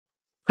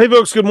Hey,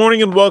 folks, good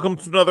morning and welcome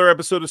to another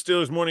episode of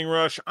Steelers Morning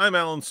Rush. I'm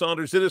Alan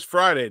Saunders. It is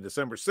Friday,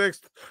 December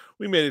 6th.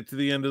 We made it to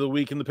the end of the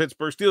week, and the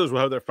Pittsburgh Steelers will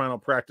have their final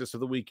practice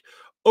of the week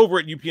over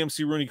at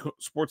UPMC Rooney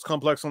Sports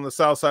Complex on the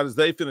south side as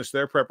they finish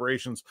their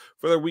preparations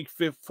for their Week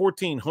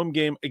 14 home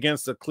game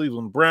against the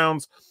Cleveland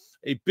Browns.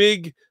 A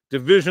big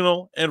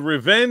divisional and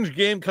revenge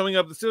game coming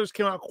up. The Steelers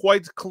cannot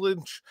quite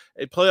clinch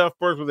a playoff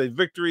berth with a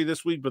victory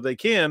this week, but they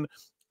can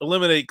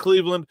eliminate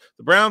Cleveland.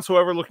 The Browns,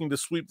 however, looking to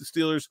sweep the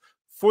Steelers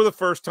for the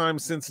first time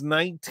since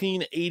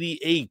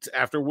 1988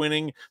 after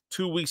winning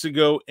 2 weeks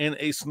ago in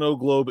a snow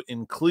globe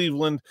in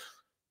Cleveland.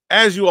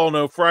 As you all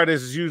know,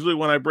 Fridays is usually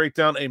when I break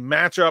down a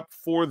matchup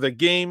for the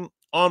game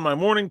on my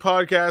morning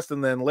podcast,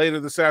 and then later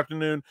this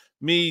afternoon,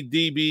 me,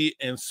 DB,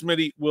 and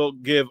Smitty will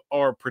give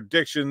our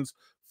predictions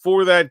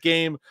for that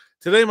game.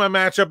 Today, my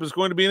matchup is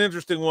going to be an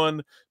interesting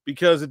one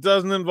because it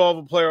doesn't involve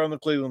a player on the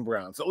Cleveland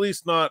Browns, at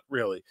least not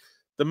really.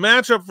 The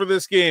matchup for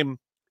this game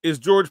is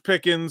George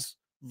Pickens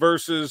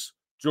versus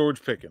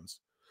George Pickens.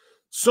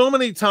 So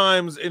many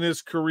times in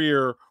his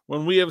career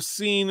when we have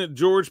seen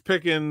George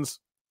Pickens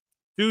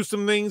do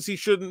some things he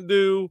shouldn't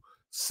do,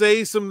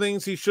 say some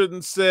things he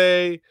shouldn't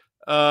say,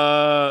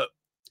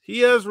 he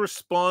has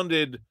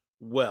responded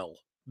well,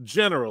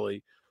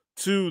 generally,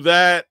 to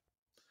that.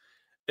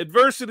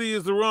 Adversity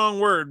is the wrong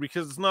word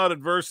because it's not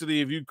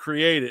adversity if you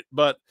create it,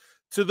 but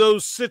to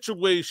those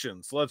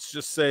situations, let's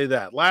just say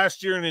that.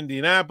 Last year in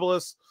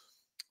Indianapolis,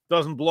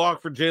 doesn't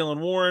block for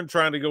Jaylen Warren,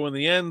 trying to go in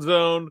the end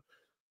zone,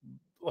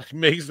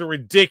 makes a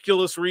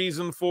ridiculous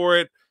reason for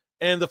it,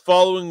 and the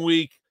following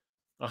week,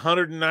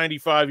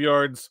 195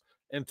 yards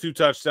and 2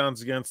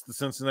 touchdowns against the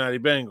Cincinnati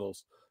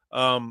Bengals.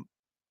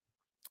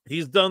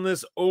 He's done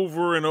this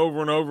over and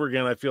over and over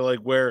again, I feel like,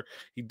 where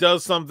he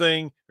does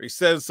something or he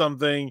says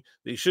something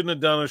that he shouldn't have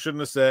done or shouldn't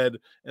have said,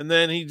 and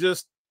then he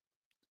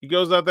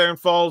goes out there and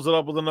follows it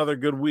up with another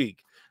good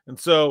week. And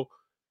so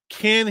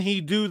can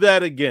he do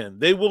that again?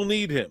 They will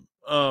need him.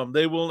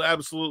 They will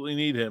absolutely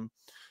need him.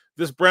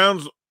 This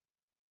Browns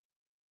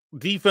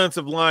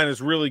defensive line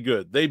is really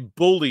good. They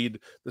bullied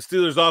the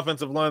Steelers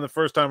offensive line the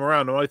first time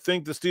around. Now, I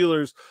think the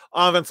Steelers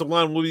offensive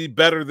line will be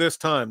better this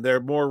time. They're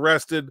more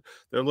rested.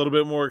 They're a little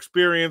bit more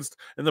experienced.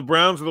 And the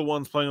Browns are the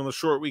ones playing on the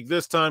short week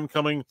this time,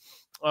 coming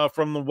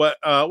from the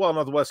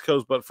not the West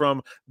Coast, but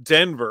from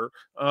Denver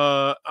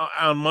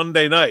on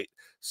Monday night.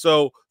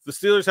 So the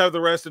Steelers have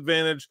the rest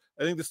advantage.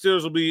 I think the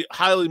Steelers will be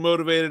highly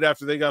motivated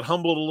after they got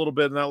humbled a little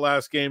bit in that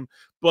last game,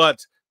 but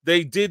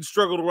they did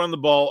struggle to run the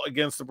ball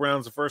against the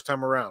Browns the first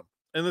time around.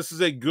 And this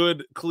is a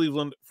good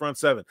Cleveland front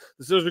seven.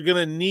 The Steelers are going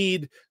to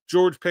need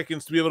George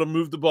Pickens to be able to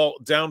move the ball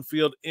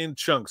downfield in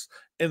chunks.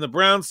 And the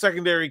Browns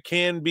secondary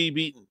can be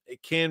beaten.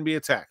 It can be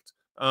attacked,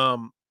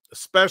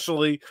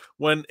 especially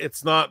when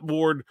it's not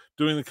Ward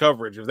doing the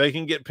coverage. If they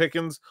can get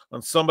Pickens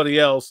on somebody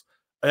else,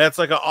 that's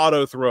like an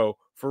auto throw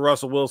for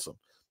Russell Wilson.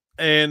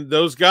 And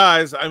those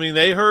guys, I mean,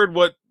 they heard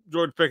what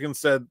George Pickens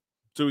said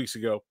 2 weeks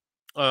ago.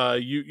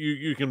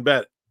 You can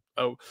bet.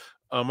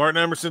 Martin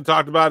Emerson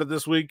talked about it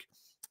this week.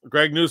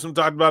 Greg Newsome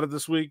talked about it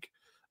this week.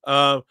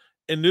 And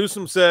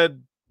Newsome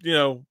said,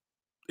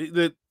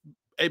 that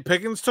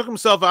Pickens took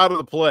himself out of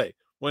the play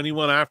when he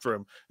went after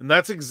him. And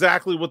that's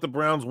exactly what the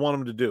Browns want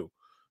him to do.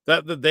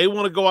 That they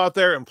want to go out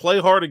there and play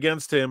hard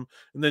against him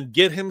and then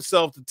get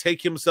himself to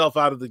take himself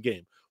out of the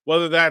game.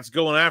 Whether that's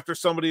going after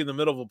somebody in the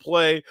middle of a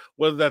play,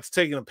 whether that's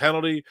taking a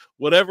penalty,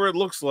 whatever it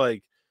looks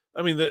like.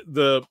 I mean,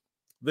 the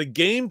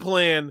game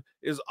plan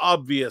is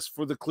obvious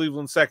for the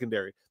Cleveland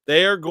secondary.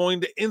 They are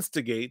going to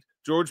instigate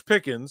George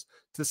Pickens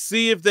to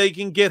see if they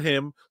can get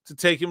him to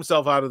take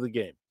himself out of the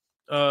game,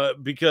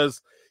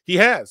 because he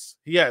has.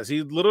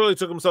 He literally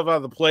took himself out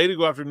of the play to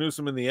go after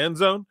Newsome in the end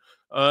zone.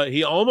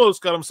 He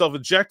almost got himself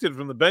ejected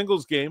from the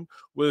Bengals game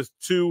with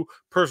 2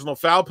 personal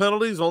foul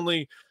penalties,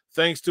 only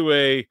thanks to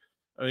a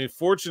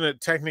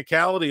fortunate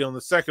technicality on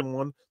the second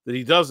one that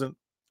he doesn't.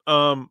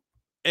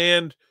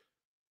 And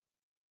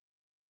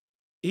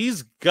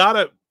he's got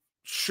to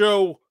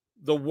show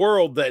the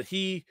world that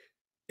he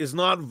is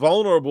not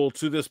vulnerable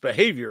to this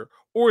behavior,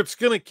 or it's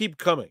going to keep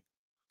coming.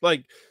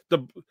 Like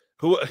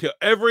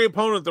every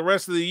opponent the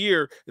rest of the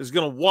year is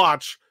going to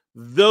watch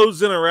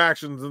those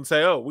interactions and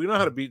say, oh, we know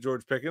how to beat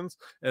George Pickens,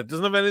 and it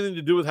doesn't have anything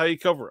to do with how you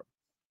cover him.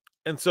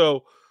 And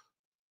so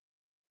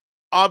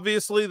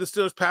obviously the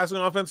Steelers passing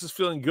offense is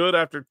feeling good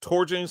after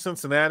torching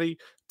Cincinnati.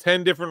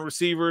 10 different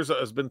receivers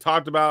has been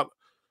talked about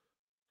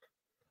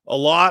a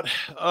lot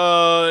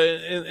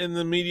in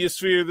the media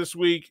sphere this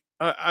week.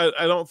 I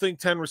don't think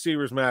 10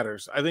 receivers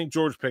matters. I think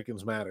George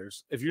Pickens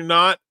matters. If you're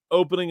not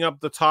opening up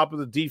the top of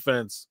the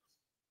defense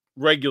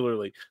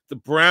regularly, the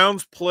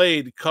Browns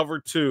played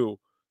cover 2.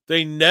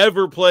 They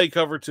never play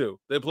cover 2.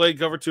 They played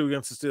cover 2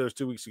 against the Steelers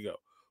 2 weeks ago.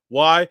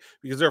 Why?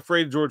 Because they're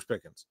afraid of George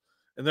Pickens.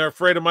 And they're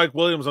afraid of Mike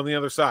Williams on the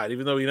other side,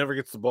 even though he never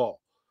gets the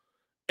ball.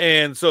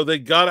 And so they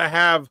got to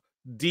have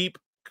deep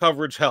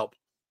coverage help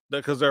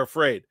because they're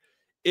afraid.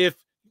 If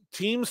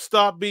teams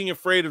stop being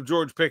afraid of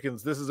George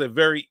Pickens, this is a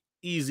very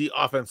easy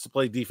offense to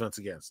play defense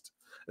against,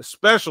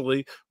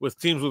 especially with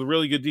teams with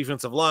really good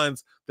defensive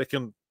lines that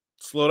can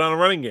slow down a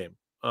running game.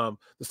 The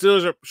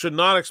Steelers should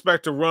not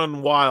expect to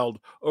run wild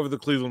over the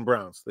Cleveland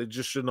Browns. They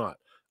just should not.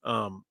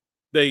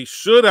 They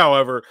should,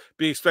 however,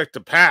 be expected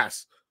to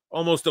pass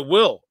almost at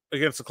will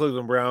against the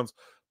Cleveland Browns,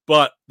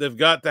 but they've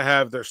got to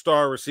have their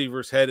star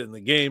receivers head in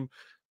the game.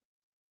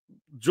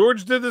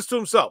 George did this to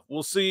himself.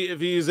 We'll see if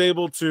he is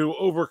able to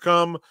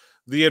overcome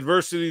the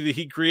adversity that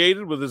he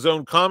created with his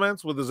own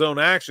comments, with his own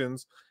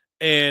actions,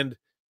 and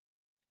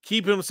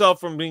keep himself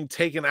from being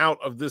taken out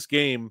of this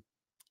game,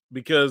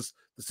 because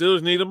the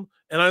Steelers need him.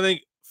 And I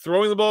think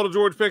throwing the ball to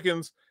George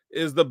Pickens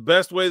is the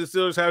best way the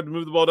Steelers have to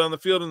move the ball down the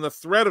field, and the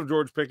threat of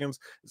George Pickens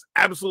is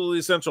absolutely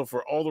essential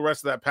for all the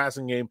rest of that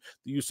passing game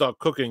that you saw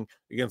cooking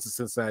against the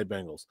Cincinnati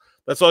Bengals.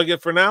 That's all I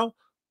get for now.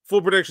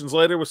 Full predictions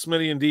later with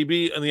Smitty and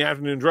DB on the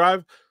afternoon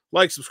drive.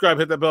 Like, subscribe,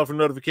 hit that bell for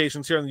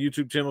notifications here on the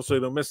YouTube channel so you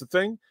don't miss a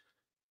thing,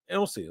 and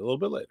we'll see you a little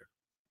bit later.